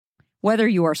Whether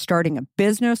you are starting a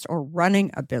business or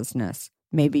running a business,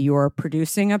 maybe you are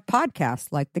producing a podcast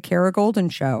like The Kara Golden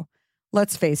Show.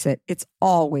 Let's face it, it's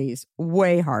always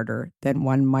way harder than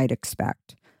one might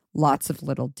expect. Lots of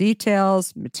little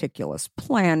details, meticulous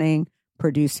planning,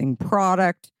 producing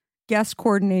product, guest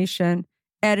coordination,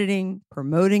 editing,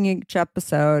 promoting each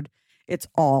episode. It's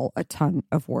all a ton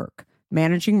of work.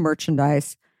 Managing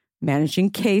merchandise, managing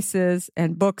cases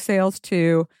and book sales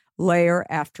too, layer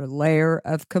after layer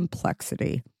of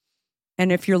complexity.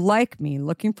 And if you're like me,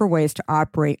 looking for ways to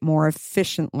operate more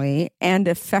efficiently and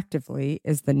effectively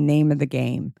is the name of the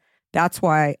game. That's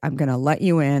why I'm going to let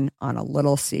you in on a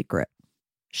little secret.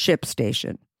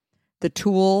 ShipStation, the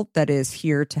tool that is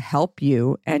here to help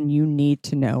you, and you need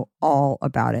to know all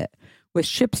about it. With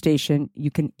ShipStation,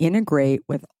 you can integrate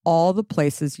with all the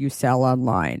places you sell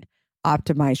online,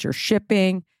 optimize your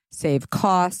shipping, save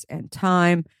costs and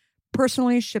time.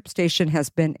 Personally, ShipStation has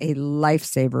been a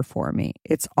lifesaver for me.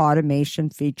 Its automation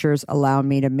features allow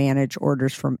me to manage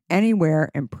orders from anywhere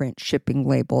and print shipping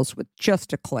labels with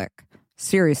just a click.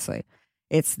 Seriously,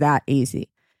 it's that easy.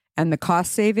 And the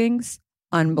cost savings?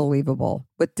 Unbelievable.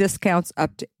 With discounts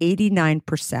up to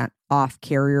 89% off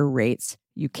carrier rates,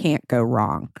 you can't go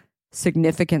wrong.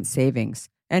 Significant savings.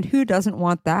 And who doesn't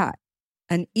want that?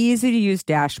 An easy-to-use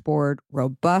dashboard,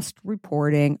 robust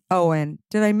reporting. Oh, and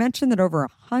did I mention that over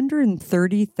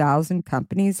 130,000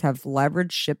 companies have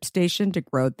leveraged ShipStation to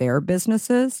grow their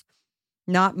businesses?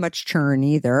 Not much churn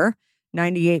either.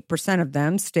 98% of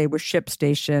them stay with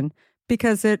ShipStation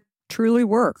because it truly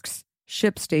works.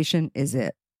 ShipStation is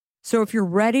it. So if you're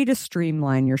ready to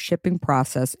streamline your shipping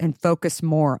process and focus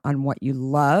more on what you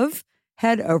love,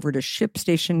 head over to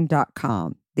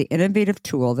ShipStation.com. The innovative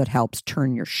tool that helps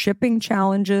turn your shipping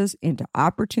challenges into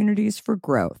opportunities for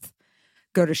growth.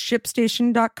 Go to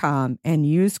ShipStation.com and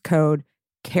use code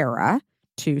KARA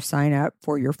to sign up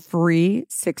for your free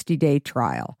 60-day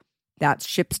trial. That's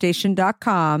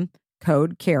ShipStation.com,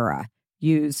 code KARA.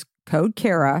 Use code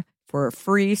KARA for a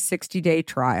free 60-day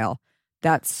trial.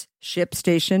 That's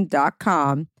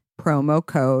ShipStation.com, promo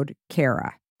code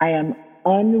KARA. I am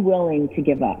unwilling to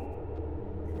give up.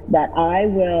 That I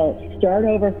will start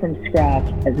over from scratch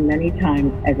as many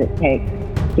times as it takes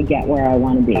to get where I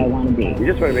want to be. You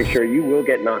just want to make sure you will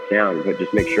get knocked down, but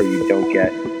just make sure you don't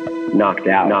get knocked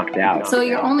out. So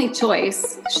your only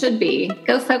choice should be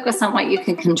go focus on what you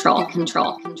can control.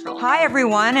 Hi,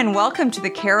 everyone, and welcome to the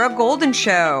Kara Golden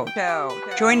Show.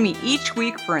 Join me each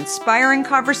week for inspiring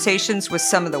conversations with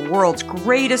some of the world's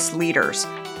greatest leaders.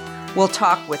 We'll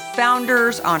talk with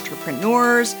founders,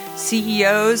 entrepreneurs,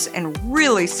 CEOs, and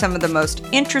really some of the most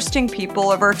interesting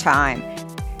people of our time.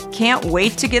 Can't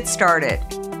wait to get started.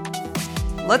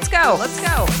 Let's go.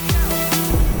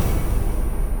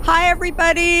 Hi,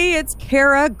 everybody. It's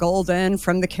Kara Golden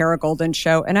from The Kara Golden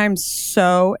Show, and I'm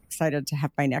so excited to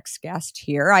have my next guest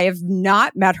here. I have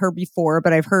not met her before,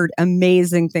 but I've heard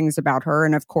amazing things about her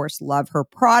and, of course, love her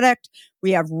product.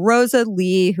 We have Rosa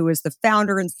Li, who is the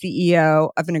founder and CEO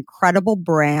of an incredible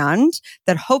brand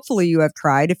that hopefully you have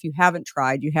tried. If you haven't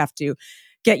tried, you have to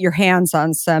get your hands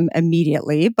on some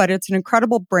immediately, but it's an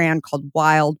incredible brand called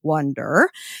wildwonder.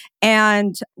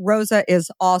 And Rosa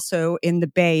is also in the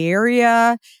Bay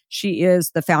Area. She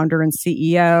is the founder and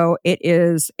CEO. It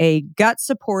is a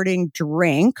gut-supporting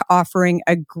drink offering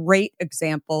a great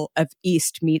example of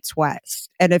East meets West.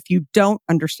 And if you don't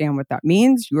understand what that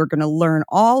means, you are going to learn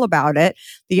all about it.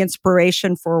 The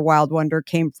inspiration for wildwonder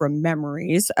came from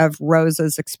memories of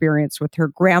Rosa's experience with her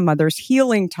grandmother's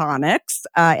healing tonics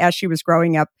as she was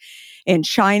growing up in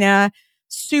China.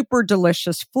 Super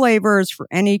delicious flavors for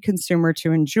any consumer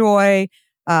to enjoy.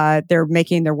 They're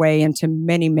making their way into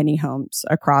many, many homes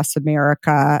across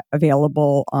America,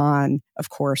 available on, of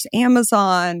course,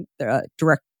 Amazon,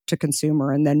 direct to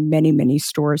consumer, and then many, many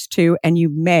stores too. And you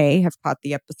may have caught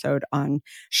the episode on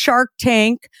Shark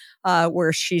Tank,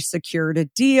 where she secured a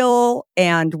deal,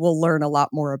 and we'll learn a lot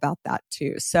more about that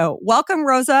too. So welcome,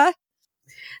 Rosa.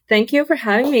 Thank you for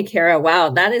having me, Kara.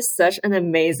 Wow, that is such an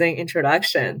amazing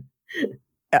introduction.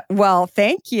 Well,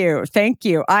 thank you.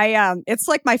 It's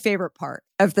like my favorite part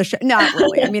of the show. Not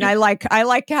really. I mean, I like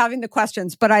having the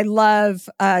questions, but I love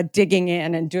digging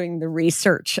in and doing the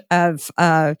research of,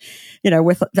 I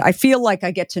feel like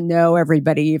I get to know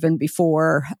everybody even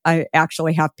before I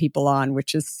actually have people on,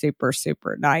 which is super,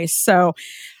 super nice. So,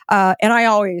 and I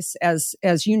always, as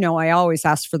you know, I always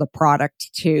ask for the product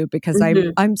too, because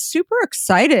I'm super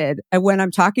excited when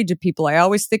I'm talking to people. I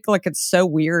always think like it's so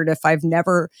weird if I've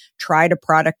never tried a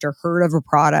product or heard of a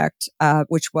product,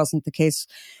 which wasn't the case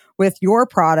with your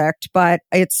product, but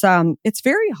it's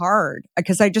very hard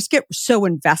because I just get so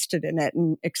invested in it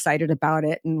and excited about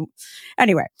it. And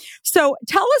anyway, so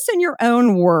tell us in your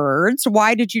own words,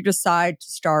 why did you decide to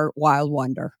start Wild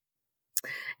Wonder?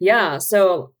 Yeah.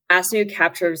 So as you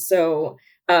captured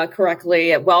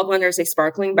correctly, Wild Wonder is a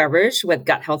sparkling beverage with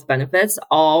gut health benefits,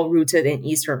 all rooted in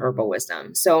Eastern herbal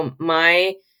wisdom. So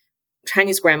my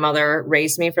Chinese grandmother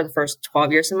raised me for the first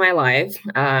 12 years of my life.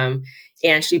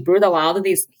 And she brewed a lot of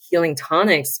these healing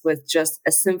tonics with just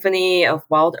a symphony of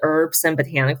wild herbs and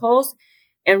botanicals,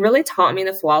 and really taught me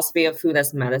the philosophy of food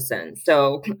as medicine.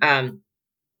 So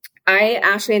I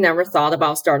actually never thought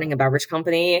about starting a beverage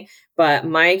company, but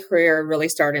my career really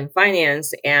started in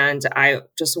finance, and I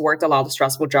just worked a lot of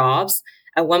stressful jobs.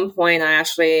 At one point, I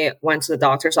actually went to the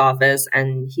doctor's office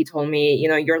and he told me,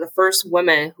 you're the first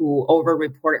woman who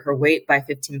over-reported her weight by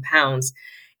 15 pounds.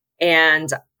 And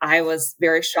I was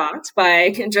very shocked by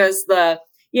just the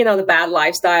bad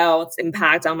lifestyle, its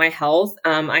impact on my health.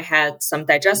 I had some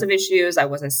digestive issues. I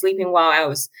wasn't sleeping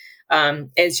well.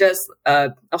 It's just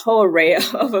a whole array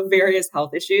of various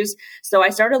health issues. So I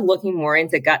started looking more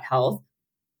into gut health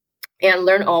and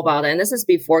learn all about it. And this is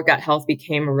before gut health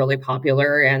became really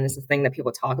popular, and it's a thing that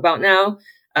people talk about now,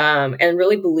 and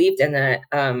really believed in it.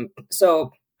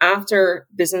 So after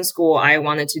business school, I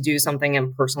wanted to do something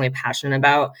I'm personally passionate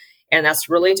about. And that's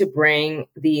really to bring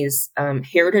these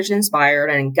heritage-inspired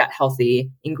and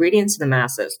gut-healthy ingredients to the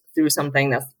masses through something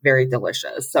that's very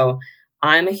delicious. So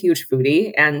I'm a huge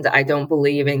foodie, and I don't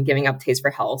believe in giving up taste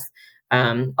for health.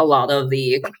 A lot of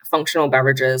the functional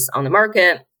beverages on the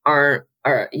market are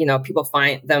people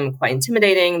find them quite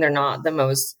intimidating. They're not the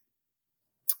most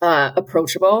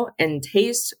approachable in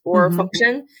taste or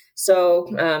function.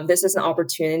 So this is an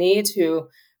opportunity to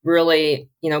really,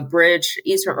 bridge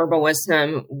Eastern herbal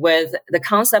wisdom with the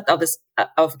concept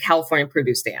of California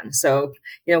produce stand. So,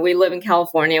 we live in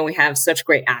California. We have such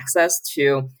great access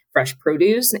to fresh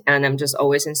produce, and I'm just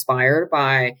always inspired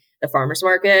by the farmers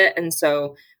market. And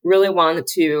so really wanted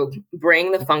to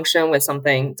bring the function with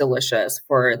something delicious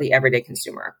for the everyday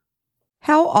consumer.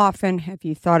 How often have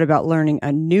you thought about learning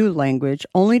a new language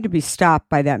only to be stopped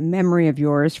by that memory of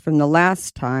yours from the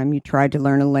last time you tried to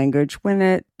learn a language when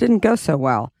it didn't go so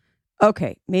well?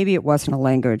 Okay, maybe it wasn't a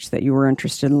language that you were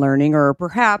interested in learning, or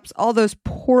perhaps all those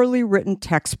poorly written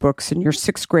textbooks in your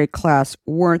 6th grade class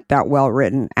weren't that well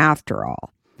written after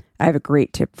all. I have a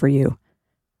great tip for you.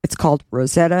 It's called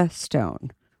Rosetta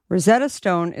Stone. Rosetta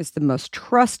Stone is the most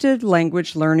trusted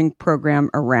language learning program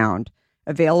around,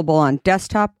 available on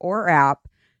desktop or app,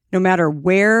 no matter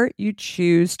where you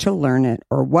choose to learn it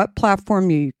or what platform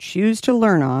you choose to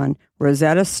learn on.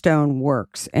 Rosetta Stone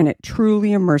works, and it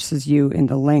truly immerses you in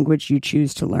the language you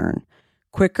choose to learn,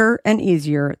 quicker and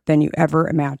easier than you ever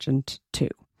imagined to.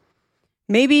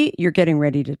 Maybe you're getting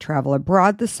ready to travel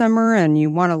abroad this summer and you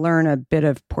want to learn a bit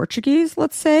of Portuguese,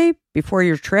 let's say, before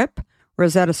your trip.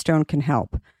 Rosetta Stone can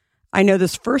help. I know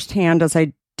this firsthand, as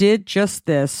I did just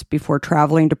this before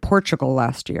traveling to Portugal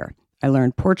last year. I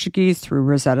learned Portuguese through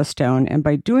Rosetta Stone, and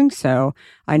by doing so,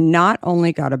 I not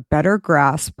only got a better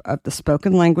grasp of the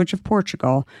spoken language of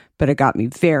Portugal, but it got me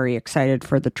very excited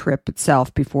for the trip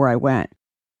itself before I went.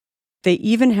 They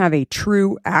even have a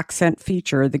true accent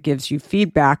feature that gives you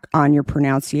feedback on your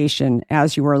pronunciation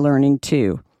as you are learning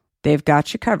too. They've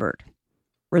got you covered.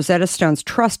 Rosetta Stone's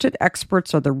trusted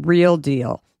experts are the real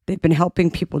deal. They've been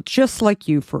helping people just like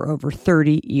you for over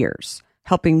 30 years.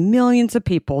 Helping millions of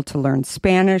people to learn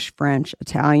Spanish, French,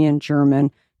 Italian,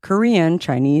 German, Korean,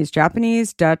 Chinese,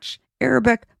 Japanese, Dutch,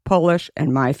 Arabic, Polish,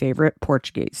 and my favorite,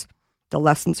 Portuguese. The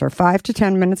lessons are 5 to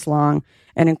 10 minutes long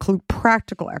and include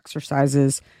practical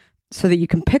exercises so that you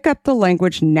can pick up the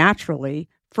language naturally,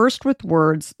 first with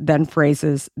words, then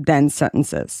phrases, then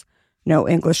sentences. No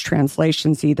English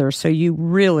translations either, so you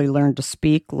really learn to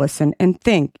speak, listen, and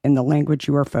think in the language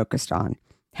you are focused on,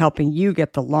 helping you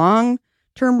get the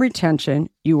long-term retention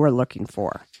you are looking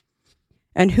for.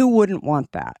 And who wouldn't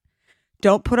want that?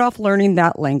 Don't put off learning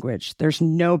that language. There's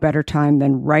no better time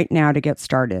than right now to get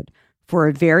started. For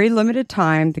a very limited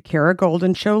time, the Kara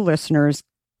Golden Show listeners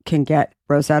can get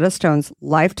Rosetta Stone's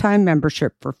lifetime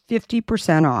membership for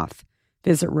 50% off.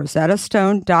 Visit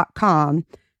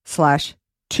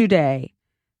rosettastone.com/today.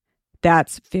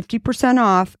 That's 50%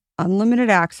 off, unlimited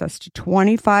access to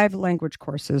 25 language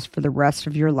courses for the rest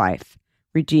of your life.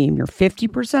 Redeem your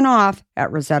 50% off at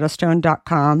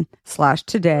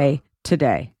rosettastone.com/today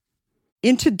today.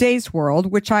 In today's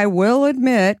world, which I will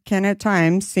admit can at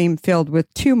times seem filled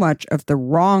with too much of the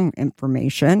wrong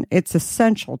information, it's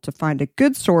essential to find a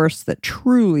good source that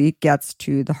truly gets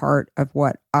to the heart of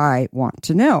what I want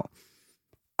to know.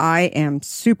 I am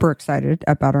super excited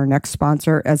about our next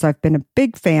sponsor, as I've been a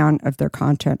big fan of their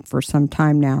content for some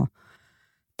time now.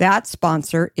 That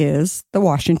sponsor is the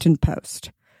Washington Post.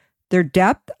 Their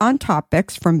depth on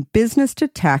topics from business to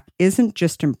tech isn't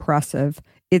just impressive,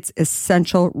 it's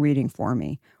essential reading for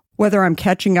me. Whether I'm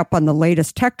catching up on the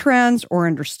latest tech trends or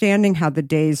understanding how the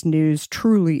day's news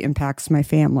truly impacts my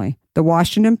family, the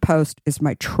Washington Post is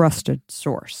my trusted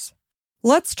source.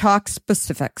 Let's talk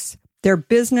specifics. Their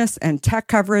business and tech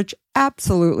coverage,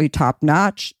 absolutely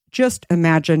top-notch. Just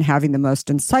imagine having the most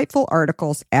insightful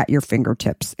articles at your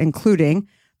fingertips, including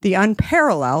the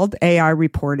unparalleled AI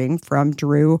reporting from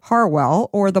Drew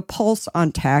Harwell or the pulse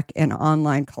on tech and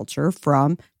online culture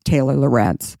from Taylor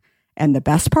Lorenz. And the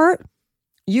best part?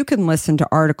 You can listen to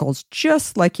articles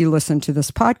just like you listen to this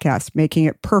podcast, making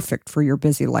it perfect for your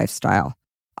busy lifestyle.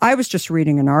 I was just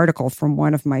reading an article from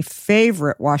one of my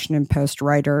favorite Washington Post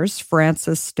writers,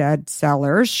 Frances Stead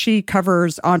Sellers. She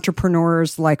covers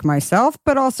entrepreneurs like myself,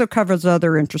 but also covers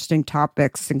other interesting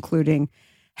topics, including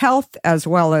health, as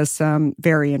well as some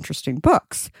very interesting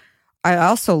books. I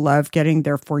also love getting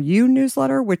their For You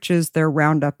newsletter, which is their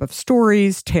roundup of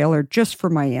stories tailored just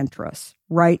for my interests,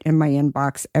 right in my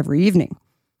inbox every evening.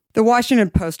 The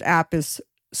Washington Post app is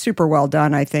super well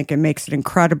done, I think, and makes it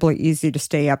incredibly easy to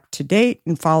stay up to date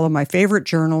and follow my favorite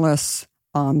journalists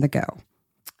on the go.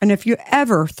 And if you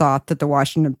ever thought that the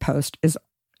Washington Post is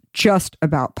just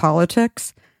about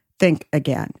politics, think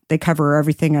again. They cover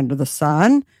everything under the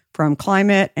sun, from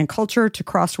climate and culture to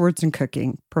crosswords and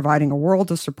cooking, providing a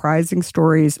world of surprising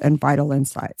stories and vital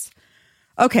insights.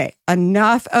 Okay,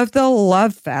 enough of the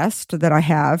love fest that I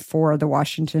have for the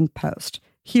Washington Post.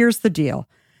 Here's the deal.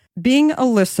 Being a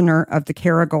listener of The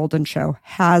Kara Goldin Show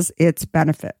has its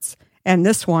benefits, and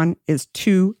this one is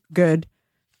too good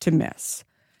to miss.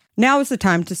 Now is the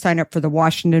time to sign up for the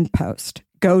Washington Post.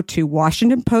 Go to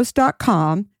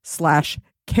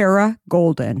washingtonpost.com/Kara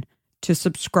Goldin to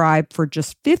subscribe for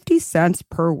just 50 cents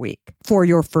per week for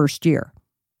your first year.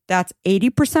 That's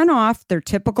 80% off their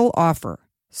typical offer.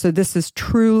 So this is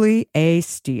truly a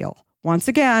steal. Once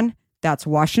again, that's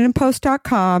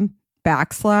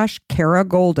washingtonpost.com/Kara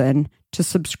Goldin to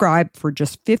subscribe for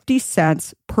just 50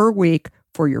 cents per week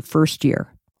for your first year.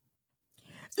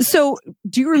 So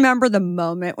do you remember the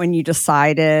moment when you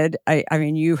decided, I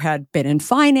mean, you had been in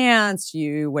finance,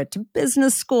 you went to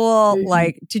business school,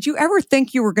 like, did you ever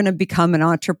think you were going to become an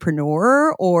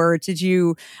entrepreneur, or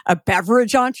a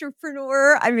beverage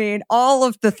entrepreneur? I mean, all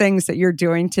of the things that you're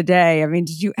doing today, I mean,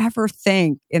 did you ever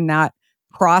think in that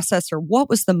process, or what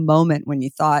was the moment when you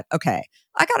thought, okay,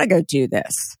 I got to go do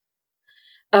this?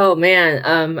 Oh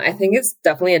man, I think it's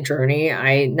definitely a journey.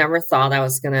 I never thought I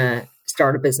was going to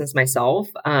start a business myself.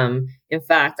 In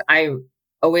fact, I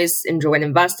always enjoyed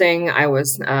investing. I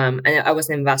was an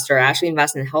investor. I actually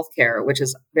invested in healthcare, which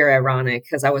is very ironic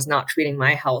because I was not treating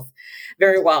my health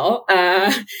very well.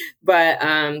 But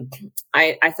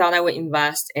I thought I would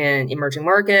invest in emerging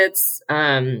markets.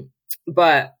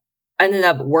 But I ended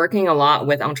up working a lot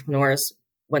with entrepreneurs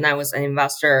when I was an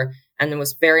investor, and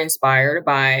was very inspired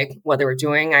by what they were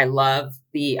doing. I love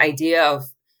the idea of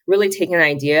really taking an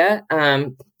idea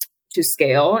to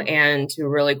scale and to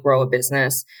really grow a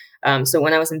business. So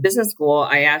when I was in business school,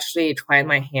 I actually tried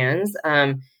my hands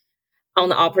on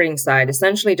the operating side,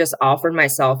 essentially just offered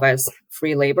myself as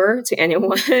free labor to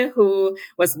anyone who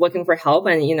was looking for help.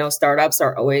 And, startups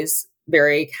are always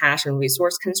very cash and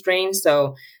resource constrained.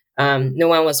 So no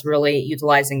one was really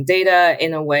utilizing data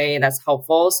in a way that's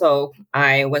helpful. So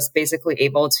I was basically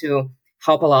able to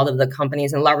help a lot of the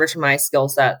companies and leverage my skill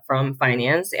set from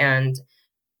finance and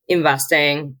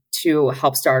investing to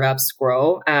help startups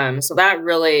grow. So that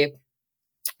really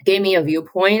gave me a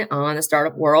viewpoint on the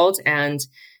startup world. And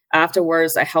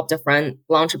afterwards, I helped a friend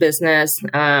launch a business,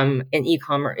 an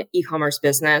e-commerce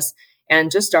business, and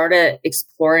just started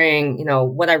exploring,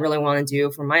 what I really want to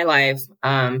do for my life.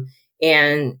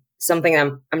 And something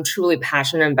I'm truly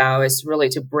passionate about is really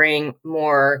to bring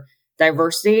more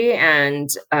diversity and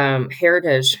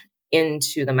heritage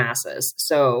into the masses.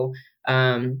 So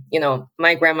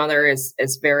my grandmother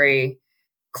is very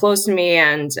close to me,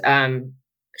 and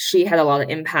she had a lot of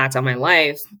impact on my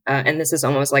life. And this is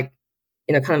almost like,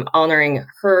 kind of honoring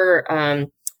her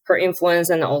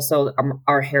influence and also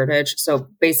our heritage. So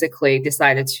basically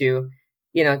decided to,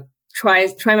 try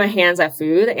my hands at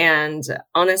food. And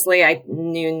honestly, I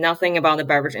knew nothing about the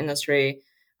beverage industry.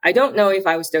 I don't know if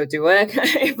I would still do it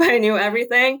if I knew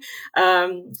everything.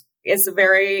 It's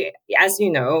very, as you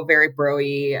know, very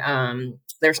bro-y.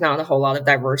 There's not a whole lot of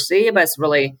diversity, but it's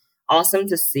really awesome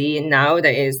to see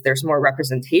nowadays there's more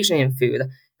representation in food.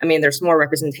 I mean, there's more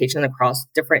representation across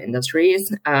different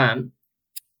industries.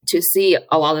 to see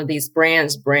a lot of these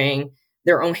brands bring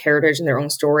their own heritage and their own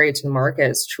story to the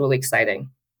market is truly exciting.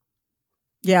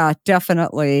 Yeah,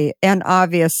 definitely. And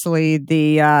obviously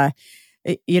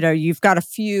you've got a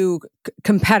few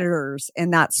competitors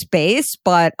in that space,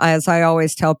 but as I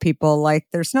always tell people, like,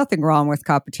 there's nothing wrong with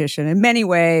competition. In many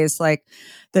ways, like,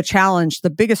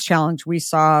 the biggest challenge we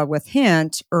saw with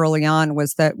Hint early on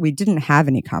was that we didn't have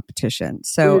any competition.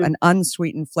 So an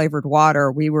unsweetened flavored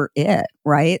water, we were it,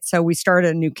 right? So we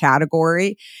started a new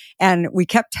category, and we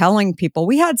kept telling people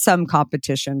we had some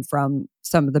competition from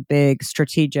some of the big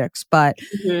strategics, but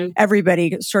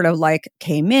everybody sort of like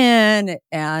came in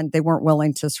and they weren't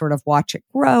willing to sort of watch it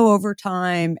grow over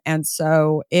time. And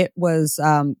so it was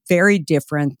very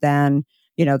different than,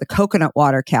 the coconut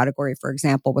water category, for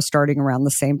example, was starting around the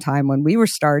same time when we were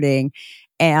starting.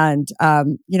 And,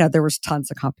 there was tons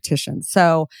of competition.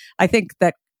 So I think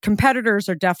that competitors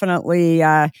are definitely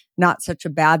not such a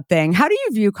bad thing. How do you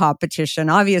view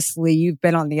competition? Obviously, you've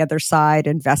been on the other side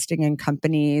investing in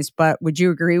companies, but would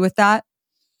you agree with that?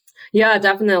 Yeah,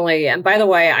 definitely. And by the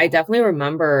way, I definitely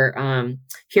remember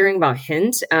hearing about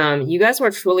Hint. You guys were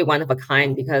truly one of a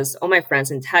kind, because all my friends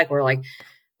in tech were like,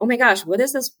 oh my gosh, what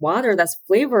is this water that's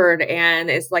flavored?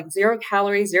 And it's like 0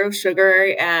 calories, 0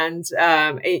 sugar. And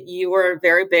you were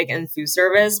very big in food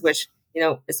service, which,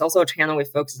 it's also a channel we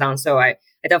focused on. So I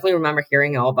definitely remember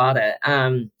hearing all about it.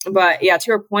 But yeah, to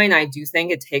your point, I do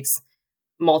think it takes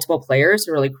multiple players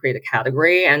to really create a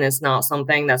category, and it's not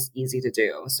something that's easy to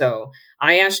do. So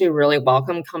I actually really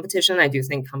welcome competition. I do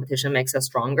think competition makes us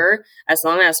stronger, as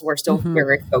long as we're still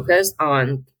very focused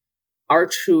on our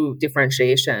true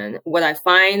differentiation. What I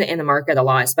find in the market a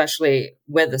lot, especially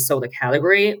with the soda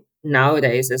category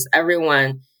nowadays, is a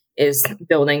lot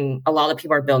of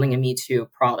people are building a Me Too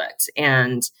product.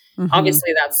 And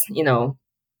obviously that's,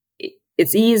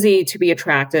 it's easy to be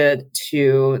attracted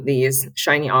to these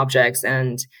shiny objects.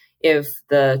 And if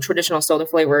the traditional soda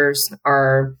flavors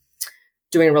are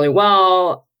doing really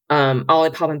well,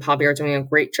 Olipop and Poppi are doing a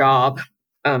great job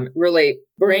really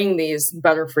bringing these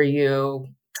better for you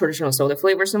traditional soda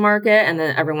flavors to market, and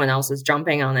then everyone else is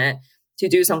jumping on it to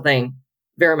do something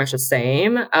very much the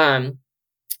same. I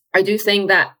do think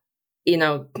that,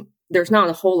 there's not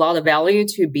a whole lot of value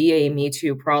to be a Me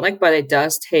Too product, but it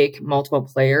does take multiple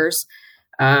players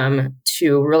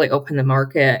to really open the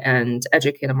market and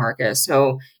educate the market.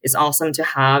 So it's awesome to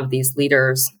have these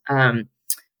leaders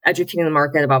educating the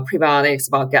market about prebiotics,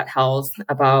 about gut health,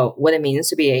 about what it means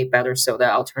to be a better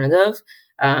soda alternative.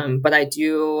 But I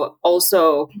do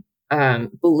also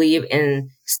believe in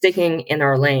sticking in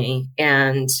our lane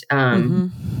and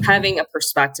having a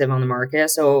perspective on the market.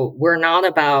 So we're not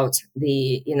about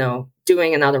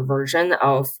doing another version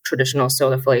of traditional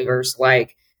soda flavors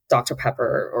like Dr.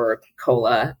 Pepper or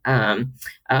cola.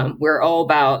 We're all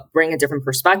about bringing a different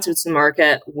perspective to the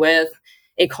market with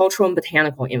a cultural and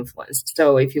botanical influence.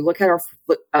 So if you look at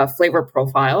our flavor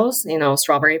profiles,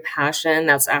 strawberry passion,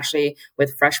 that's actually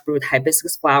with fresh brewed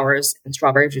hibiscus flowers and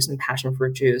strawberry juice and passion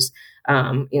fruit juice.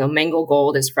 Mango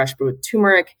gold is fresh brewed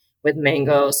turmeric with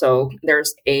mango. So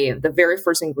the very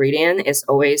first ingredient is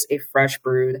always a fresh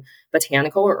brewed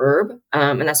botanical or herb.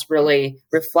 And that's really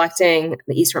reflecting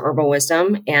the Eastern herbal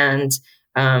wisdom. And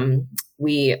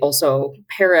we also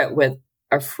pair it with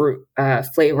a fruit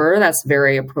flavor that's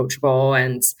very approachable,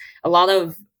 and a lot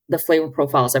of the flavor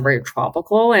profiles are very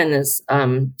tropical, and is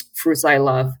fruits I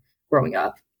love growing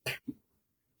up.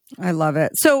 I love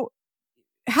it. So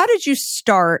how did you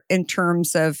start in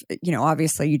terms of,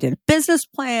 obviously you did a business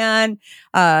plan,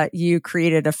 you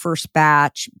created a first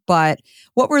batch, but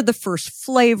what were the first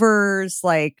flavors?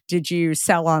 Like, did you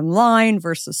sell online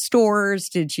versus stores?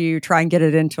 Did you try and get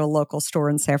it into a local store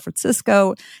in San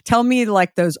Francisco? Tell me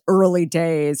like those early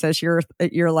days as you're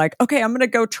like, okay, I'm going to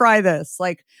go try this.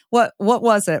 Like, what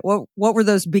was it? What were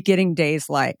those beginning days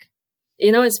like?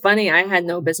 It's funny. I had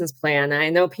no business plan. I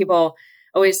know people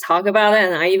always talk about it,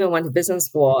 and I even went to business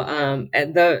school. And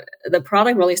the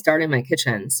product really started in my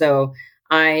kitchen. So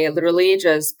I literally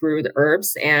just brewed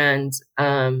herbs and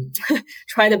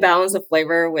tried to balance the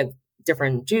flavor with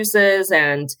different juices.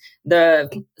 And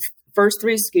the first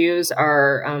 3 SKUs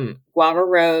are guava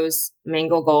rose,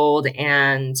 mango gold,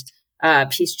 and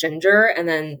peach ginger. And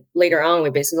then later on, we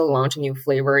basically launched a new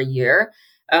flavor a year.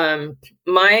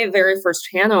 My very first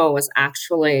channel was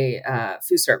actually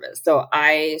food service. So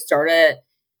I started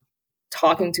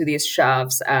talking to these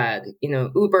chefs at,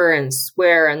 Uber and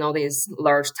Square and all these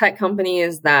large tech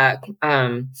companies that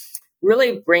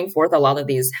really bring forth a lot of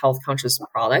these health conscious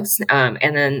products. And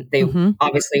then they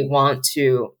obviously want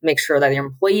to make sure that their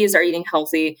employees are eating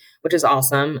healthy, which is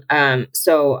awesome.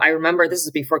 So I remember this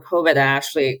is before COVID, I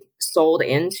actually sold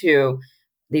into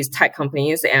these tech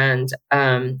companies, and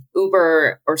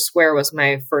Uber or Square was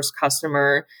my first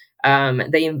customer.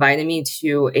 They invited me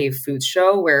to a food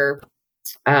show where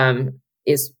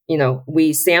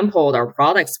we sampled our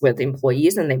products with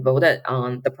employees and they voted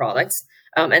on the products.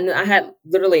 And I had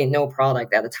literally no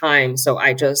product at the time. So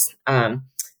I just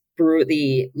brewed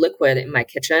the liquid in my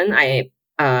kitchen. I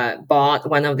bought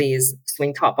one of these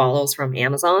swing top bottles from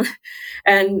Amazon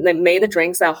and they made the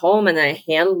drinks at home, and I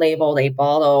hand labeled a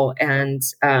bottle, and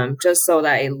just so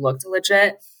that it looked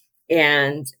legit.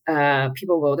 And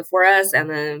people voted for us. And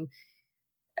then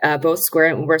both Square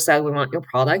and Uber said, we want your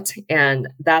product. And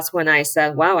that's when I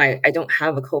said, wow, I don't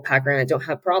have a co-packer and I don't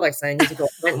have products. I need to go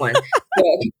find one.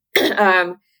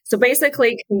 So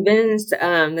basically convinced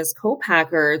this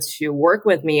co-packer to work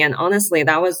with me. And honestly,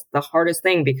 that was the hardest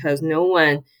thing because no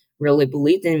one really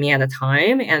believed in me at the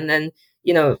time. And then,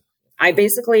 I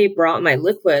basically brought my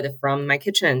liquid from my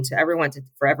kitchen to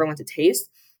for everyone to taste.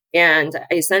 And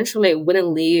I essentially wouldn't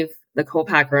leave the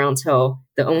co-packer until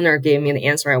the owner gave me the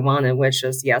answer I wanted, which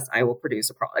is, yes, I will produce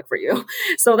a product for you.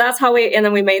 So that's how and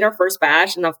then we made our first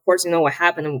batch. And of course, what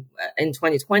happened in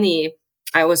 2020,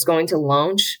 I was going to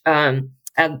launch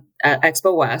at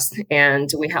Expo West, and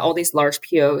we had all these large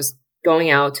POs going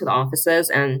out to the offices,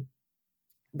 and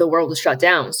the world was shut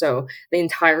down. So the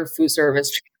entire food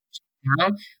service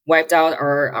wiped out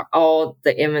all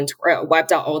the inventory,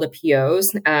 wiped out all the POs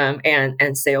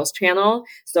and sales channel.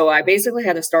 So I basically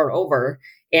had to start over.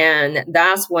 And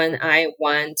that's when I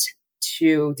went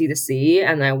to D2C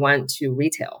and I went to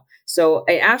retail. So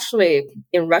it actually,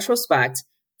 in retrospect,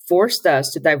 forced us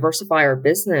to diversify our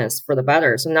business for the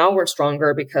better. So now we're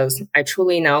stronger because I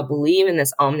truly now believe in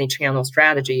this omni-channel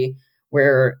strategy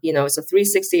where, it's a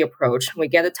 360 approach. We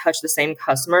get to touch the same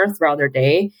customer throughout their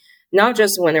day, not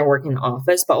just when they're working in the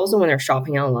office, but also when they're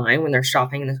shopping online, when they're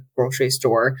shopping in the grocery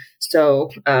store. So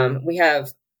we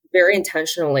have very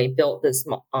intentionally built this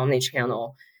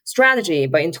omni-channel strategy.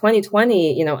 But in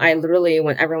 2020, I literally,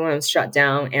 when everyone was shut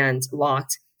down and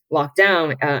locked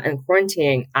down and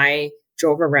quarantined, I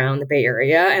drove around the Bay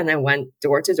Area and I went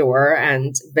door to door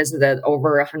and visited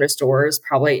over 100 stores,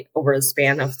 probably over the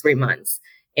span of 3 months.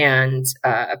 And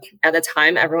at the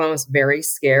time, everyone was very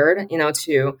scared,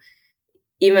 to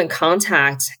even come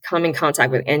in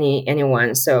contact with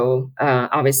anyone. So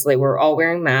obviously we're all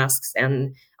wearing masks,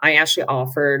 and I actually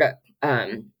offered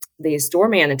the store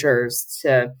managers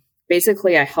to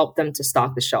basically I helped them to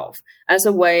stock the shelf as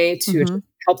a way to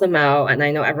help them out. And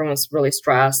I know everyone's really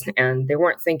stressed and they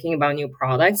weren't thinking about new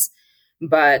products,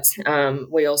 but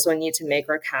we also need to make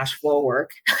our cash flow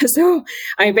work. So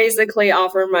I basically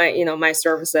offer my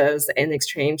services in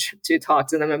exchange to talk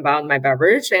to them about my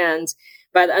beverage. And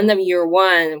by the end of year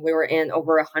one, we were in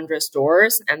over 100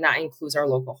 stores, and that includes our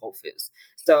local Whole Foods.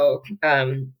 So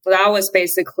that was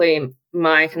basically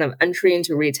my kind of entry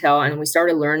into retail. And we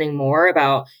started learning more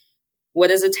about what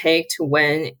does it take to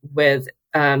win with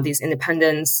these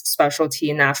independents,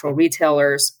 specialty, natural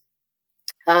retailers,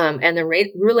 and then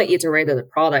really iterated the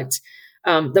product.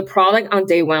 The product on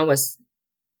day one was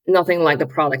nothing like the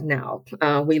product now.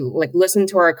 We listened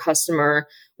to our customer.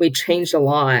 We changed a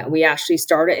lot. We actually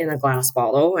started in a glass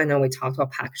bottle. I know we talked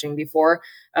about packaging before,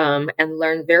 and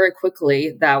learned very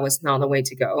quickly that was not the way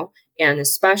to go. And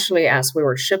especially as we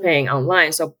were shipping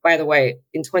online. So by the way,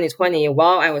 in 2020,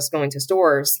 while I was going to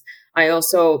stores, I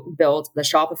also built the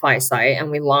Shopify site,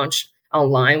 and we launched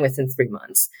online within 3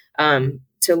 months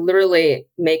to literally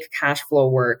make cash flow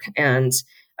work. And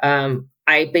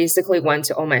I basically went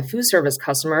to all my food service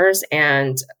customers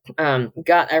and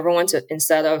got everyone to,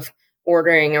 instead of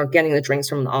ordering or getting the drinks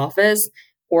from the office,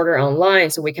 order online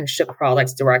so we can ship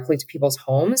products directly to people's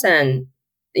homes and,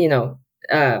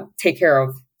 take care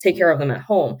of them at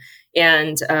home.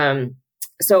 And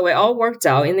so it all worked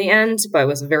out in the end, but it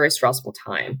was a very stressful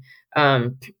time.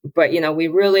 But, we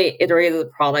really iterated the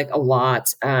product a lot,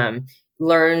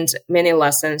 learned many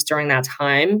lessons during that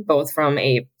time, both from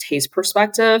a taste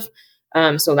perspective.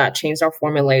 So that changed our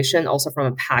formulation, also from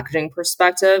a packaging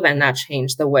perspective, and that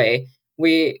changed the way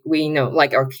we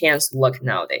our cans look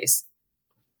nowadays.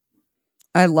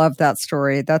 I love that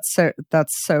story. That's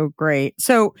so great.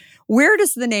 So where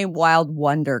does the name Wild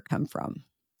Wonder come from?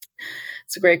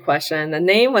 It's a great question. The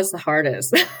name was the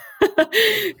hardest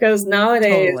because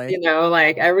nowadays,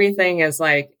 totally. Everything is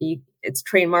it's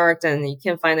trademarked and you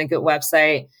can't find a good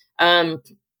website.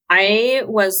 I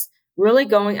was really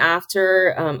going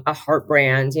after a heart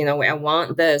brand. I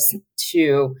want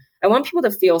people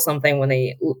to feel something when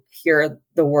they hear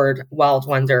the word Wild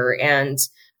Wonder. And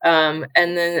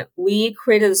then we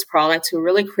created this product to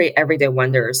really create everyday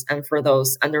wonders and for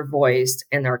those undervoiced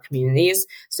in our communities.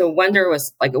 So wonder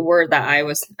was like a word that I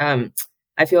was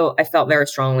I felt very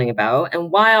strongly about.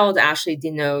 And wild actually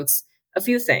denotes a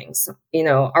few things.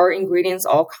 Our ingredients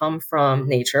all come from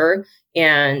nature.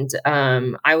 And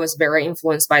I was very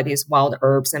influenced by these wild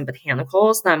herbs and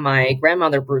botanicals that my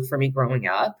grandmother brewed for me growing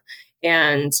up.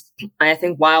 And I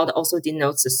think wild also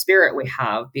denotes the spirit we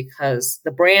have, because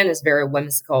the brand is very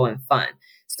whimsical and fun.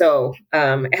 So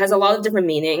it has a lot of different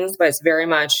meanings, but it's very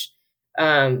much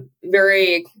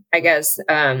very, I guess,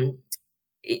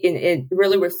 it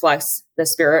really reflects the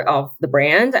spirit of the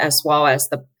brand as well as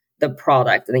the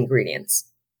product and ingredients.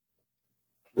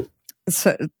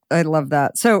 So I love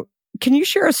that. So can you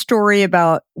share a story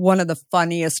about one of the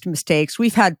funniest mistakes?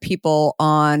 We've had people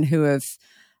on who have,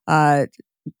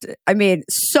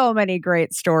 so many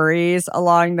great stories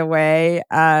along the way.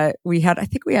 I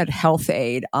think we had Health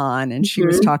Aid on, and she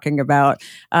was talking about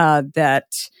that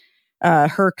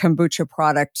her kombucha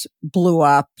product blew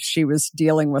up. She was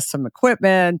dealing with some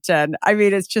equipment, and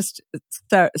it's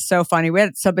so funny. We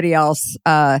had somebody else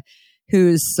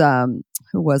who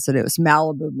was it? It was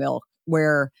Malibu Milk,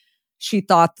 where she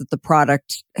thought that the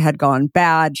product had gone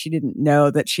bad. She didn't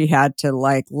know that she had to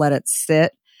let it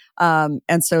sit.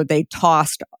 And so they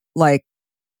tossed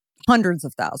hundreds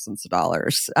of thousands of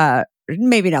dollars,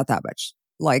 maybe not that much,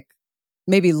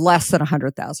 maybe less than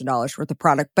 $100,000 worth of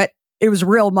product, but it was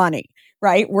real money,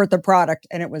 right? Worth of product,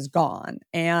 and it was gone.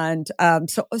 And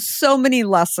so many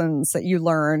lessons that you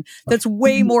learn that's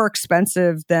way more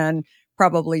expensive than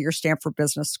probably your Stanford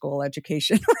Business School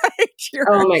education, right?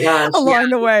 Oh my gosh. Along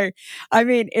the way.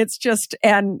 It's just,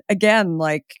 and again,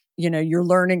 you're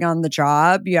learning on the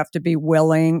job. You have to be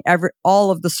willing.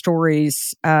 All of the stories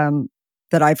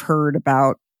that I've heard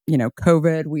about,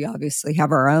 COVID, we obviously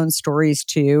have our own stories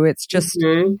too. It's just,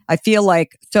 I feel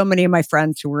like so many of my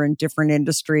friends who were in different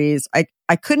industries,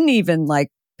 I couldn't even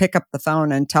pick up the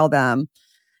phone and tell them,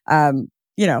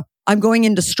 I'm going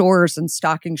into stores and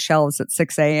stocking shelves at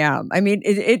 6 a.m.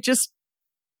 It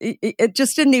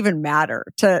just didn't even matter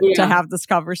to have this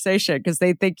conversation, because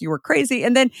they think you were crazy.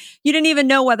 And then you didn't even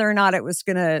know whether or not it was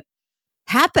going to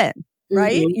happen,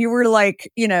 right? You were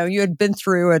you had been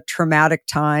through a traumatic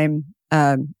time,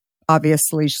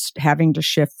 obviously having to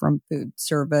shift from food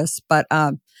service. But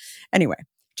anyway,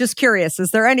 just curious,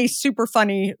 is there any super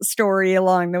funny story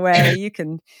along the way?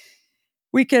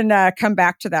 We can come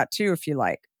back to that too, if you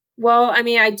like. Well,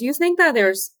 I do think that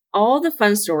there's all the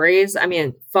fun stories,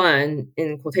 fun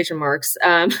in quotation marks,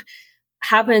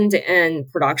 happened in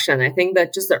production. I think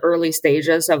that just the early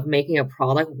stages of making a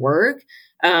product work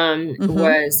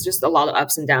was just a lot of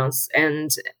ups and downs. And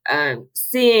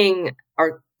seeing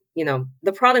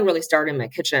the product really started in my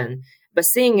kitchen, but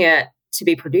seeing it to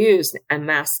be produced at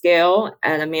mass scale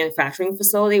at a manufacturing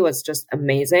facility was just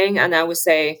amazing. And I would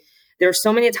say there are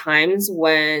so many times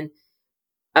when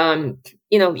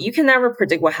you can never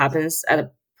predict what happens at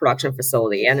a production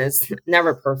facility, and it's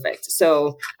never perfect.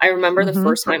 So I remember the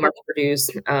first time I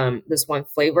produced this one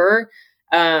flavor,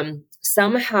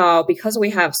 somehow, because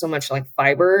we have so much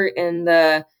fiber in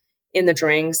the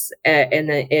drinks, and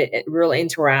it really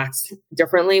interacts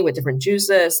differently with different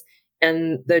juices,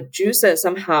 and the juices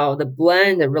somehow, the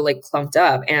blend really clumped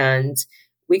up, and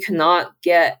we could not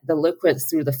get the liquid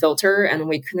through the filter, and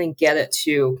we couldn't get it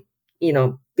to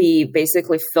be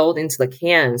basically filled into the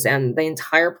cans, and the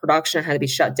entire production had to be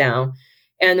shut down.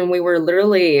 And then we were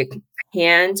literally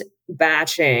hand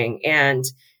batching and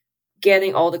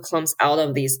getting all the clumps out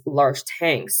of these large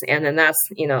tanks. And then that's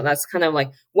kind of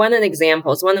one of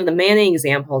the many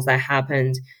examples that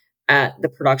happened at the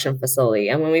production facility.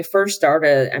 And when we first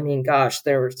started,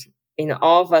 there was,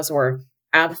 all of us were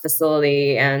at the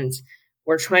facility, and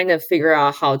we're trying to figure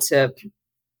out how to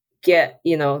get,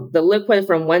 the liquid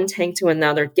from one tank to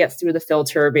another, get through the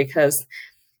filter, because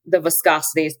the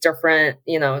viscosity is different,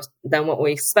 than what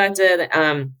we expected.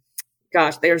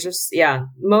 There's just,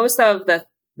 most of the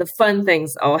fun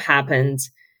things all happened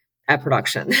at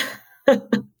production.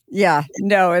 Yeah,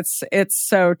 no, it's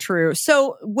so true.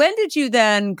 So when did you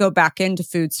then go back into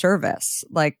food service?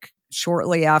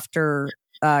 Shortly after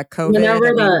COVID?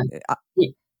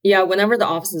 Whenever the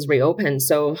offices reopened.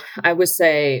 So I would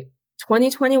say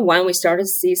 2021, we started to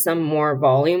see some more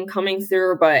volume coming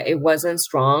through, but it wasn't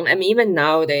strong. Even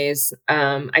nowadays,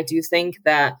 I do think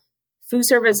that food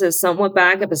service is somewhat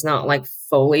back, but it's not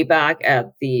fully back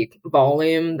at the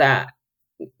volume that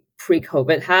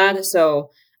pre-COVID had. So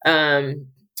food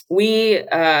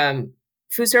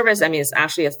service, it's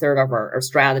actually a third of our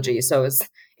strategy. So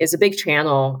it's a big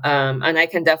channel, and I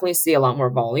can definitely see a lot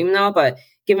more volume now. But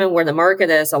given where the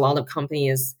market is, a lot of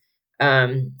companies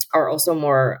are also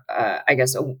more,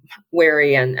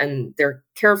 wary, and they're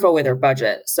careful with their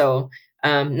budget. So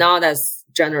not as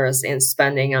generous in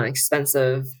spending on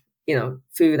expensive,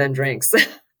 food and drinks.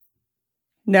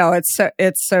 No,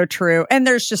 it's so true. And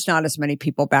there's just not as many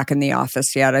people back in the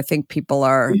office yet. I think people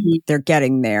are, they're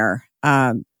getting there.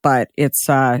 But it's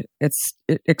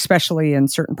especially in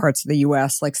certain parts of the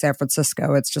US, like San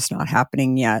Francisco, it's just not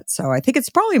happening yet. So I think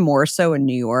it's probably more so in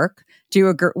New York. Do you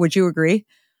agree? Would you agree?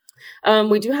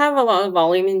 We do have a lot of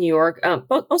volume in New York,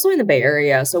 but also in the Bay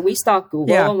Area. So we stock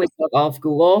Google and we stock all of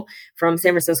Google from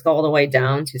San Francisco all the way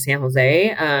down to San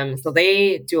Jose. So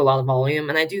they do a lot of volume.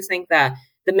 And I do think that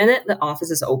the minute the office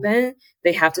is open,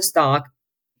 they have to stock,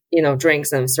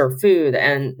 drinks and serve food.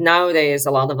 And nowadays,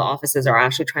 a lot of the offices are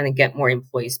actually trying to get more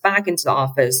employees back into the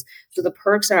office. So the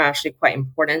perks are actually quite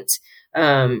important.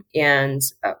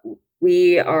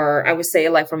 We are, I would say,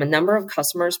 like from a number of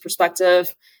customers perspective,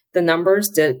 the numbers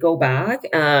did go back.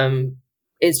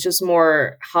 It's just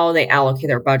more how they allocate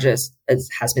their budgets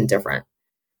has been different.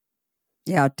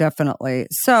 Yeah, definitely.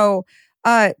 So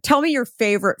tell me your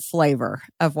favorite flavor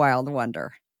of Wild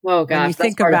Wonder. Oh, gosh. When you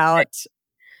think about...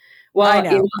 Well, I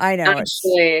know.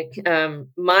 Actually,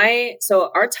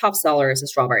 our top seller is the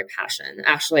strawberry passion.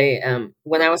 Actually,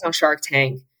 when I was on Shark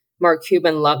Tank, Mark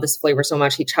Cuban loved this flavor so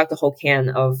much, he chucked a whole can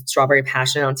of strawberry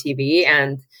passion on TV,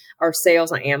 and our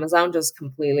sales on Amazon just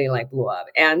completely blew up.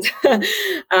 And,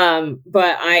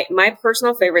 but my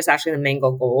personal favorite is actually the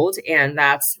mango gold, and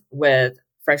that's with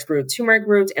fresh brewed turmeric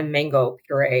root and mango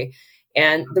puree.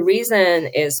 And the reason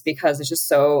is because it's just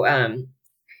so,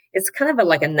 it's kind of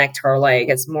like a nectar,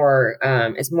 it's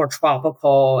more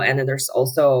tropical. And then there's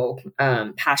also,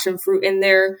 passion fruit in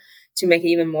there to make it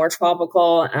even more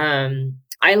tropical.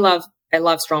 I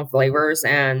love strong flavors,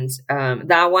 and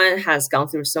that one has gone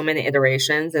through so many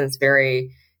iterations, and it's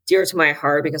very dear to my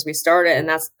heart because we started, and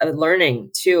that's a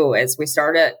learning too, is we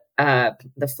started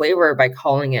the flavor by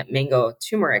calling it mango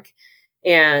turmeric,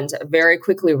 and very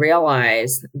quickly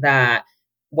realized that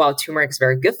while turmeric is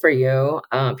very good for you,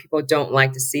 people don't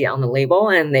like to see it on the label,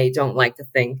 and they don't like to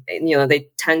think, they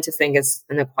tend to think it's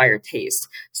an acquired taste.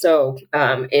 So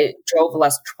it drove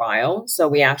less trial. So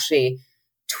we actually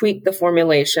tweak the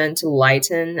formulation to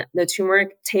lighten the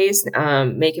turmeric taste,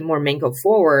 make it more mango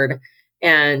forward,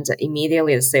 and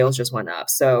immediately the sales just went up.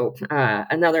 So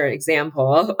another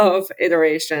example of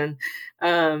iteration.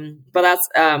 But that's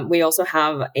we also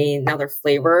have another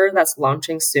flavor that's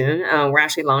launching soon. We're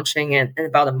actually launching in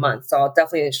about a month, so I'll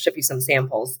definitely ship you some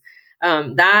samples.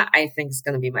 That I think is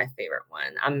going to be my favorite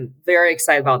one. I'm very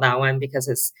excited about that one because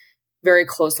it's very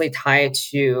closely tied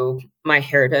to my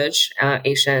heritage,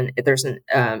 Asian. There's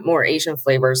more Asian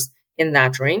flavors in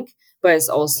that drink, but it's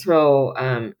also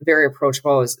very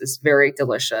approachable. It's very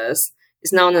delicious.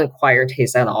 It's not an acquired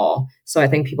taste at all. So I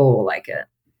think people will like it.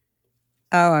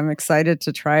 Oh, I'm excited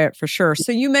to try it for sure.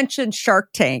 So you mentioned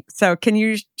Shark Tank. So can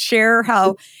you share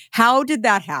how did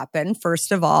that happen,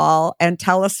 first of all, and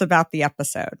tell us about the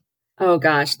episode? Oh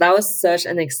gosh, that was such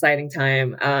an exciting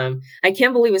time. I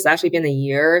can't believe it's actually been a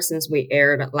year since we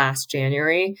aired last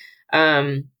January.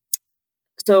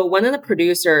 So one of the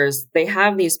producers, they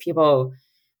have these people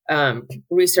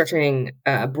researching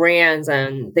brands,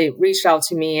 and they reached out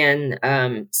to me and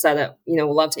said that, we'd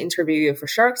love to interview you for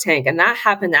Shark Tank. And that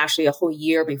happened actually a whole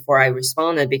year before I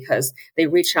responded because they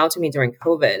reached out to me during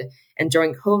COVID. And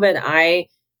during COVID, I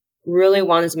really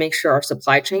wanted to make sure our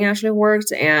supply chain actually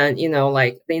worked. And,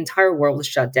 the entire world was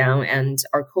shut down, and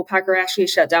our co-packer actually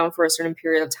shut down for a certain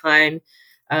period of time.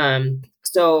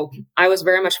 So I was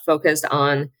very much focused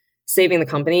on saving the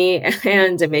company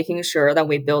and making sure that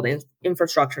we build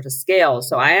infrastructure to scale.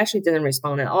 So I actually didn't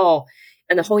respond at all.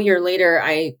 And a whole year later,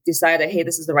 I decided, hey,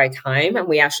 this is the right time. And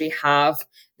we actually have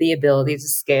the ability to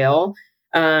scale.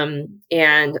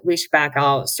 And reached back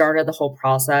out, started the whole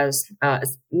process,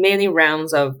 many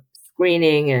rounds of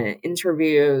screening and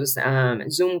interviews,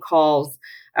 Zoom calls,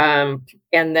 and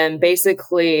then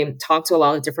basically talked to a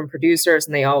lot of different producers,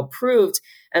 and they all approved.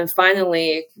 And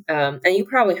finally, and you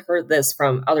probably heard this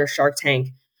from other Shark Tank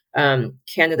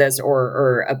candidates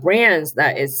or brands,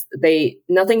 that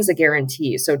nothing's a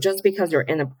guarantee. So just because you're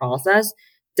in a process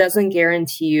doesn't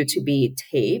guarantee you to be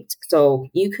taped. So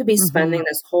you could be spending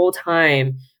this whole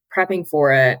time prepping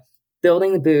for it,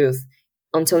 building the booth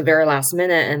until the very last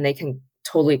minute, and they can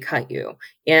totally cut you.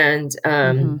 And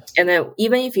and then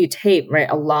even if you tape, right,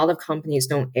 a lot of companies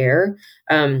don't air,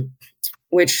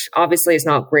 which obviously is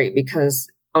not great because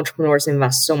entrepreneurs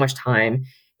invest so much time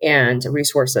and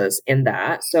resources in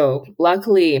that. So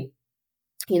luckily,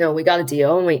 we got a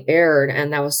deal and we aired,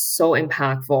 and that was so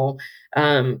impactful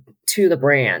to the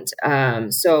brand.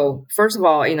 So first of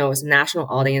all, it's a national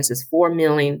audience. It's 4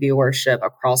 million viewership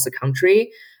across the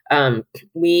country.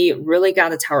 We really got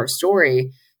to tell our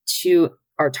story to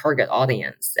our target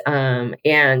audience,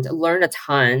 and learned a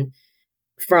ton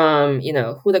from,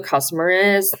 who the customer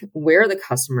is, where the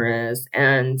customer is,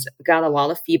 and got a lot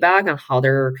of feedback on how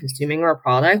they're consuming our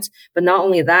product. But not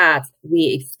only that,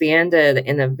 we expanded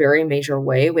in a very major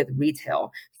way with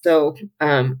retail. So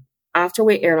after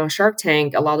we aired on Shark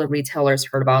Tank, a lot of retailers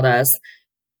heard about us.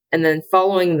 And then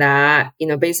following that,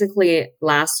 basically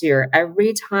last year,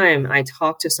 every time I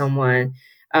talked to someone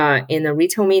in a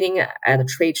retail meeting at a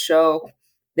trade show,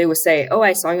 they would say, "Oh,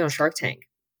 I saw you on Shark Tank."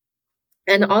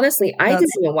 And honestly, I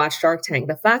didn't even watch Shark Tank.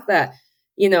 The fact that,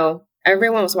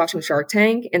 everyone was watching Shark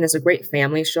Tank and it's a great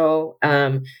family show,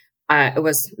 it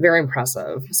was very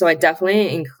impressive. So I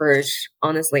definitely encourage,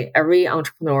 honestly, every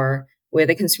entrepreneur with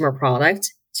a consumer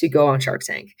product to go on Shark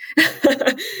Tank.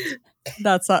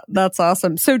 That's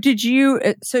awesome. So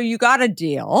you got a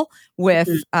deal with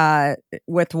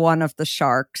one of the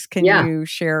sharks. Can you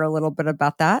share a little bit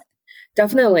about that?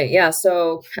 Definitely. Yeah.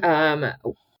 So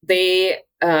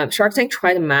Shark Tank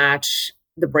try to match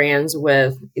the brands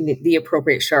with the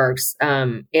appropriate sharks.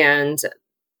 And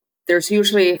there's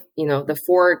usually, the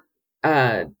four,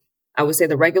 I would say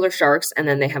the regular sharks, and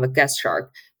then they have a guest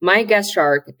shark. My guest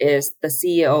shark is the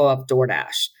CEO of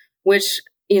DoorDash, which,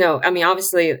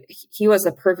 obviously he was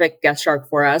a perfect guest shark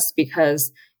for us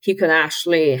because he could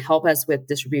actually help us with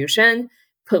distribution,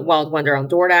 put wildwonder on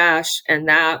DoorDash, and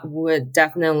that would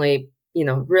definitely,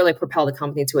 really propel the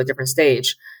company to a different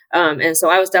stage. And so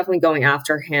I was definitely going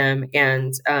after him,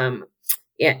 and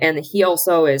he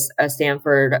also is a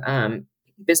Stanford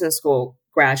business school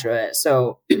graduate.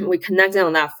 So we connected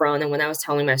on that front. And when I was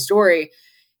telling my story,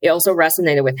 it also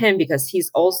resonated with him because he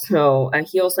also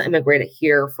immigrated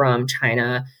here from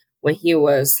China when he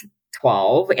was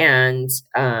 12. And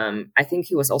I think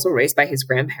he was also raised by his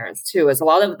grandparents too. It's a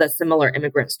lot of the similar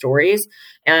immigrant stories.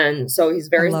 And so he's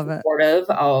very supportive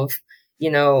of,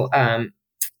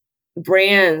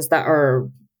 brands that are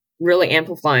really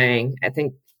amplifying, I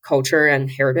think, culture and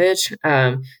heritage.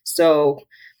 So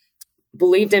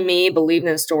believed in me, believed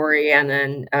in the story, and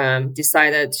then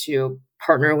decided to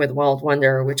partner with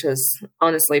wildwonder, which is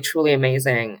honestly truly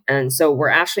amazing. And so we're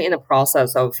actually in the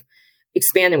process of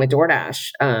expanding with DoorDash.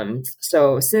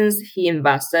 So since he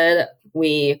invested,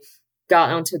 we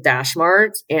got onto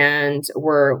DashMart, and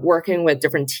we're working with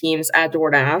different teams at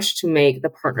DoorDash to make the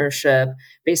partnership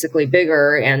basically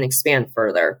bigger and expand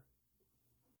further.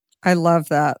 I love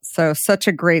that. So such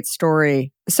a great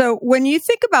story. So when you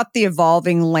think about the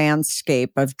evolving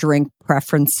landscape of drink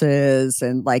preferences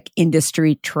and like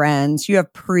industry trends, you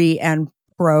have pre and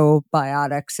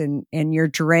probiotics in your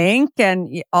drink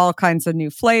and all kinds of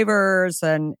new flavors,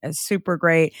 and it's super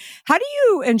great. How do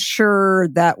you ensure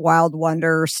that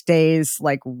wildwonder stays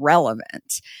like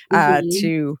relevant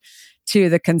to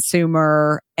the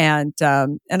consumer? And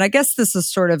I guess this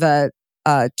is sort of a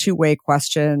two-way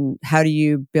question. How do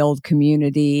you build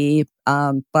community?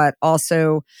 But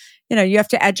also, you have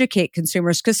to educate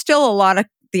consumers because still a lot of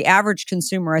the average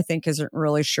consumer, I think, isn't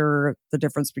really sure the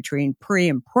difference between pre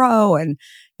and pro, and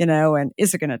and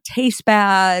is it going to taste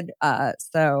bad?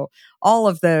 So all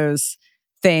of those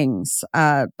things.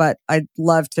 But I'd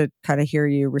love to kind of hear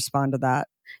you respond to that.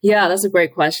 Yeah, that's a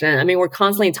great question. I mean, we're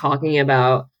constantly talking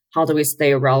about how do we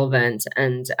stay relevant,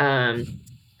 and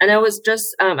I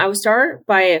would start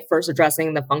by first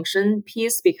addressing the function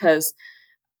piece because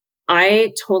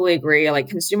I totally agree. Like,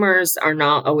 consumers are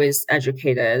not always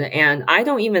educated. And I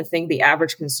don't even think the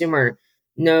average consumer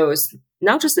knows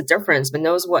not just the difference, but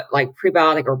knows what like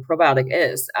prebiotic or probiotic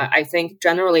is. I think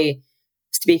generally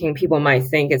speaking, people might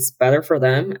think it's better for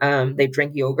them. They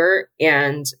drink yogurt,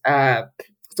 and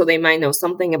so they might know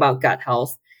something about gut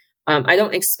health. I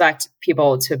don't expect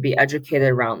people to be educated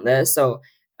around this. So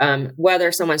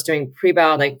whether someone's doing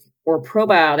prebiotic or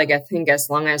probiotic, I think as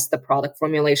long as the product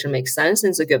formulation makes sense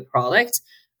and it's a good product,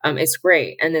 it's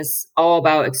great. And it's all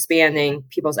about expanding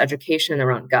people's education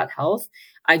around gut health.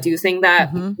 I do think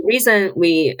that the reason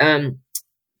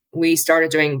we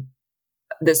started doing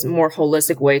this more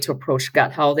holistic way to approach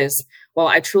gut health is, well,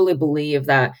 I truly believe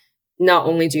that not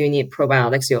only do you need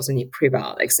probiotics, you also need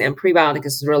prebiotics. And prebiotics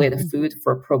is really the food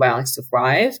for probiotics to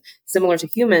thrive, similar to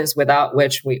humans, without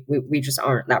which we just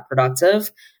aren't that productive.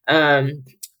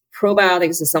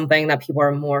 Probiotics is something that people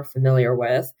are more familiar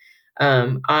with.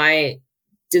 I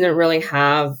didn't really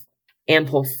have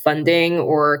ample funding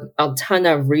or a ton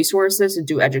of resources to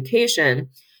do education.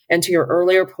 And to your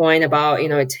earlier point about,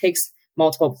 it takes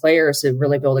multiple players to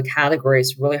really build a category.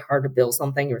 It's really hard to build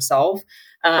something yourself.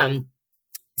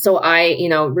 So I,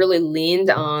 really leaned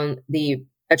on the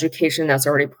education that's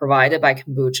already provided by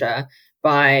kombucha,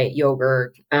 by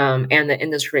yogurt, and the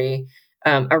industry.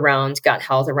 around gut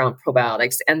health, around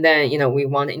probiotics. And then, we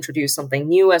want to introduce something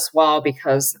new as well,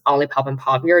 because Olipop and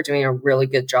Poppy are doing a really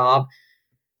good job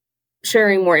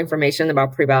sharing more information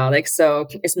about prebiotics. So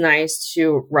it's nice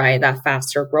to ride that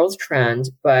faster growth trend,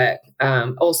 but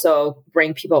also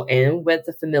bring people in with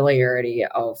the familiarity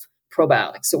of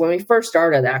probiotics. So when we first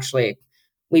started, actually,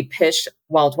 we pitched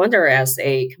Wild Wonder as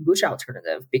a kombucha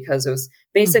alternative because it was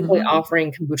basically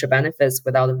offering kombucha benefits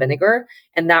without the vinegar.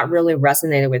 And that really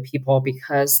resonated with people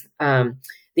because the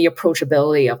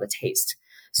approachability of the taste.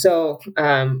 So,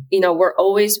 we're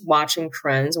always watching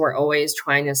trends. We're always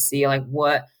trying to see like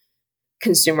what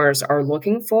consumers are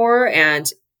looking for and,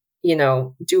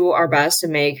 do our best to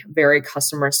make very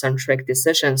customer-centric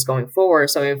decisions going forward.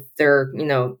 So if they're,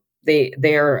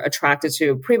 they are attracted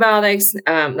to prebiotics,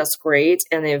 that's great.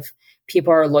 And if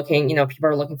people are looking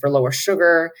for lower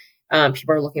sugar,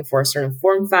 people are looking for a certain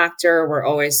form factor, we're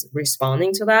always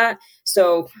responding to that.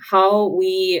 So how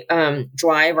we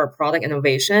drive our product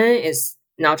innovation is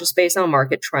not just based on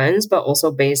market trends, but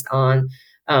also based on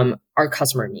our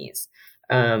customer needs.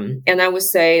 And I would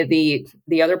say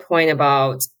the other point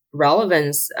about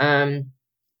relevance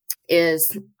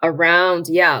is around,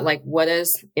 like what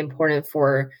is important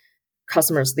for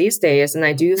customers these days. And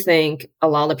I do think a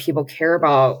lot of people care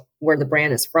about where the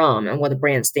brand is from and what the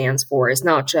brand stands for. It's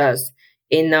not just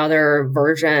another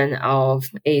version of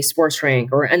a sports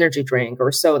drink or energy drink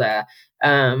or soda.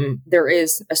 There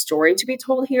is a story to be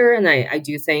told here. And I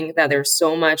do think that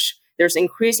there's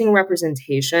increasing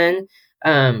representation,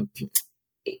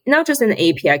 not just in the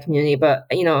API community, but,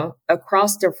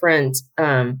 across different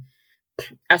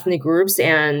ethnic groups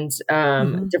and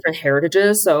different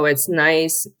heritages. So it's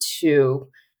nice to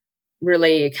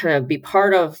really kind of be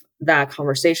part of that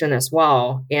conversation as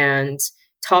well and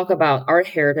talk about our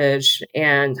heritage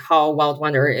and how Wild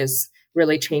Wonder is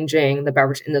really changing the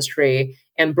beverage industry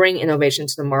and bring innovation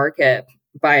to the market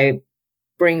by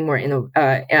bringing more,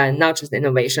 not just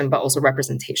innovation, but also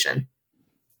representation.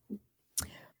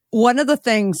 One of the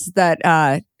things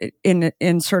that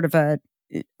in sort of a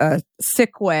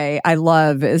sick way I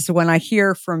love is when I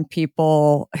hear from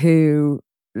people who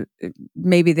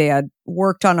maybe they had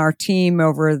worked on our team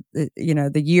over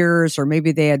the years, or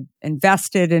maybe they had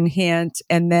invested in Hint,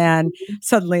 and then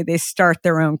suddenly they start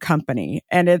their own company.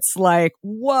 And it's like,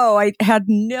 whoa, I had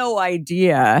no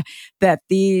idea that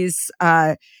these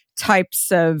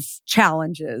types of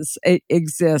challenges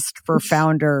exist for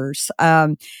founders.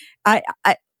 I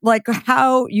like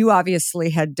how you obviously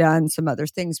had done some other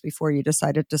things before you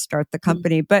decided to start the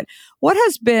company, but what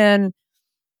has been,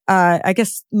 I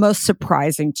guess, most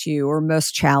surprising to you or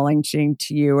most challenging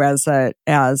to you as a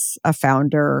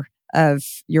founder of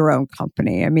your own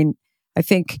company? I mean, I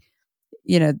think,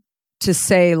 to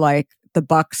say like the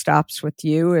buck stops with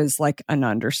you is like an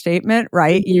understatement,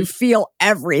 right? You feel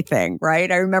everything,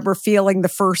 right? I remember feeling the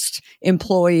first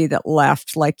employee that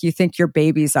left, like you think your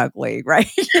baby's ugly, right?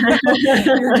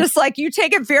 You're just like, you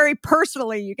take it very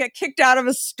personally. You get kicked out of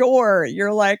a store.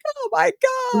 You're like, oh my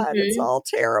God, it's all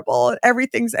terrible.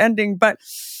 Everything's ending. But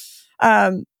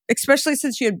especially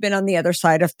since you had been on the other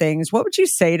side of things, what would you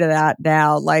say to that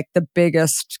now? Like the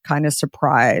biggest kind of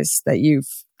surprise that you've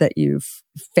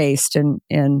faced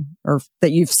or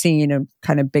that you've seen, and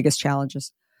kind of biggest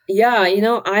challenges? Yeah,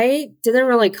 I didn't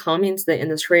really come into the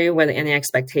industry with any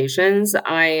expectations.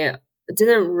 I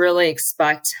didn't really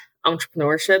expect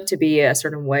entrepreneurship to be a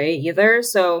certain way either.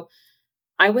 So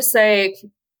I would say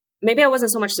maybe I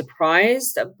wasn't so much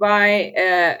surprised by,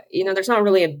 there's not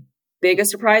really a biggest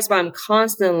surprise, but I'm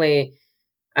constantly,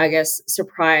 I guess,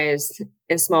 surprised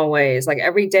in small ways. Like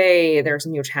every day there's a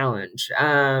new challenge.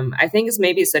 I think it's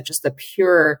just the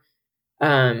pure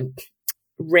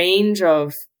range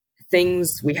of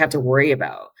things we have to worry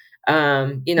about.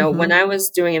 When I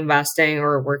was doing investing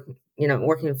or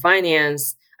working in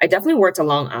finance, I definitely worked a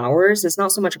long hours. It's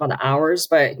not so much about the hours,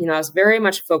 but, I was very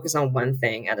much focused on one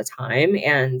thing at a time.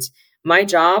 And my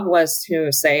job was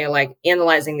to say, like,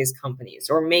 analyzing these companies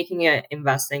or making an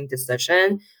investing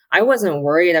decision. I wasn't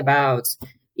worried about,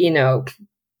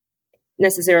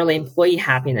 necessarily employee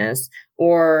happiness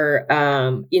or,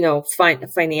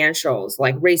 financials,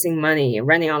 like raising money,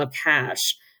 running out of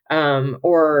cash,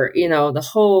 or, the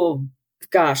whole,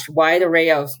 wide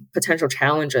array of potential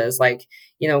challenges. Like,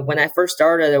 when I first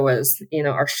started, it was,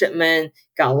 our shipment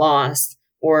got lost,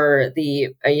 or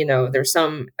there's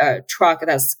some truck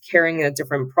that's carrying a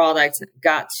different product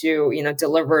got to,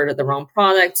 deliver the wrong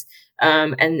product.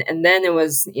 And then it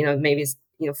was, maybe,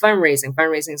 fundraising.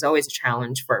 Fundraising is always a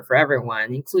challenge for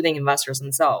everyone, including investors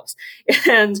themselves.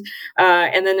 And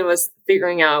then it was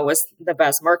figuring out what's the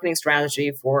best marketing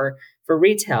strategy for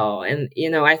retail. And,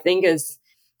 I think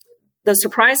the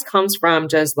surprise comes from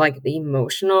just like the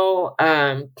emotional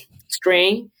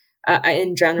strain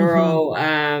in general,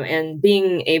 and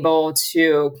being able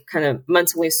to kind of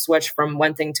mentally switch from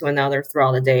one thing to another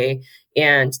throughout the day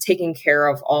and taking care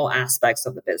of all aspects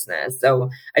of the business. So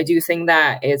I do think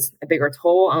that it's a bigger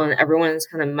toll on everyone's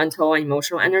kind of mental and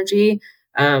emotional energy.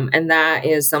 And that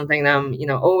is something that I'm,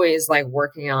 always like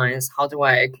working on, is how do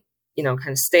I, kind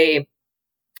of stay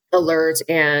alert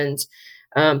and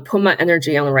put my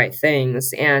energy on the right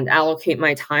things and allocate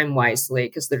my time wisely,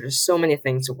 because there's so many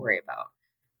things to worry about.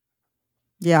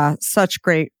 Yeah, such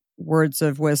great words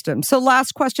of wisdom. So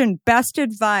last question, best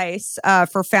advice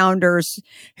for founders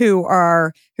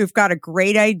who've got a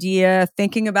great idea,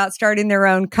 thinking about starting their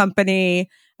own company.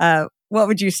 What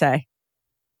would you say?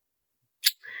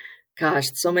 Gosh,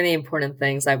 so many important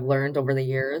things I've learned over the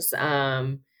years.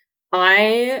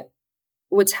 I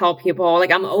would tell people,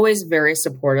 like, I'm always very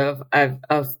supportive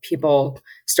of people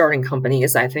starting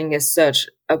companies. I think it's such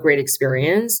a great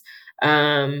experience.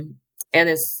 And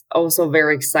it's also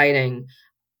very exciting.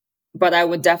 But I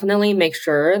would definitely make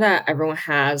sure that everyone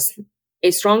has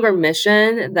a stronger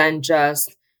mission than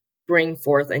just bring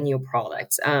forth a new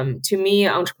product. To me,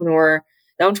 the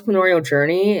entrepreneurial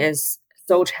journey is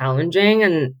so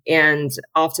challenging, and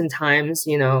oftentimes,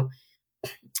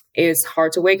 it's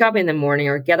hard to wake up in the morning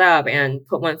or get up and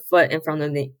put one foot in front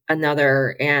of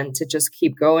another and to just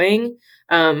keep going.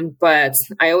 But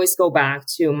I always go back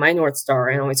to my North Star,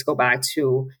 and always go back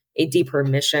to a deeper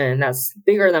mission that's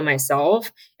bigger than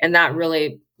myself. And that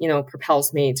really,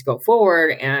 propels me to go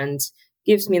forward and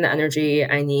gives me the energy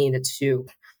I need to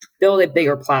build a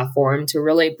bigger platform to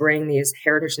really bring these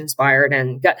heritage inspired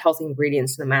and gut healthy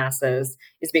ingredients to the masses,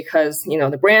 is because,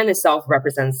 the brand itself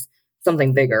represents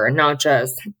something bigger, and not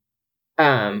just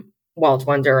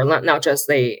wildwonder, not just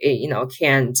a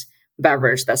canned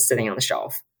beverage that's sitting on the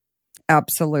shelf.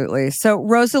 Absolutely. So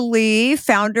Rosa Li,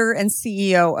 founder and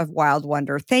CEO of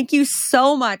wildwonder, thank you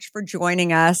so much for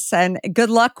joining us, and good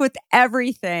luck with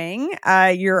everything.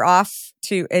 You're off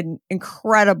to an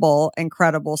incredible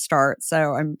start.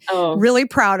 So I'm really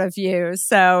proud of you.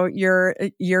 So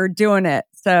you're doing it.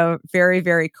 So very,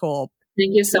 very cool.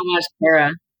 Thank you so much,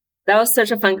 Kara. That was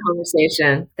such a fun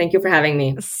conversation. Thank you for having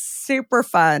me. Super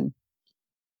fun.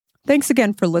 Thanks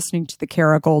again for listening to The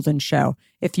Kara Goldin Show.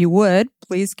 If you would,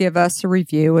 please give us a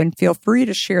review, and feel free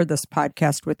to share this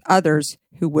podcast with others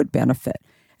who would benefit.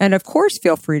 And of course,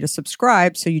 feel free to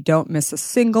subscribe so you don't miss a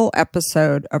single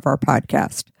episode of our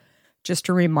podcast. Just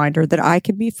a reminder that I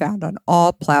can be found on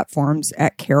all platforms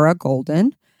at Kara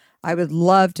Goldin. I would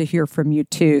love to hear from you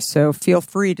too, so feel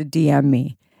free to DM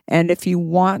me. And if you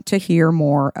want to hear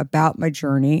more about my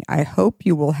journey, I hope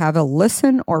you will have a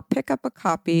listen or pick up a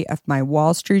copy of my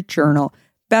Wall Street Journal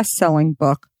best-selling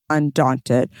book,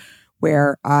 Undaunted,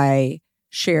 where I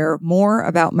share more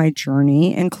about my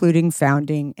journey, including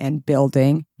founding and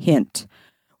building Hint.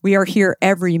 We are here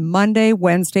every Monday,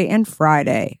 Wednesday, and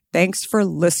Friday. Thanks for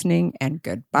listening, and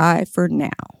goodbye for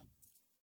now.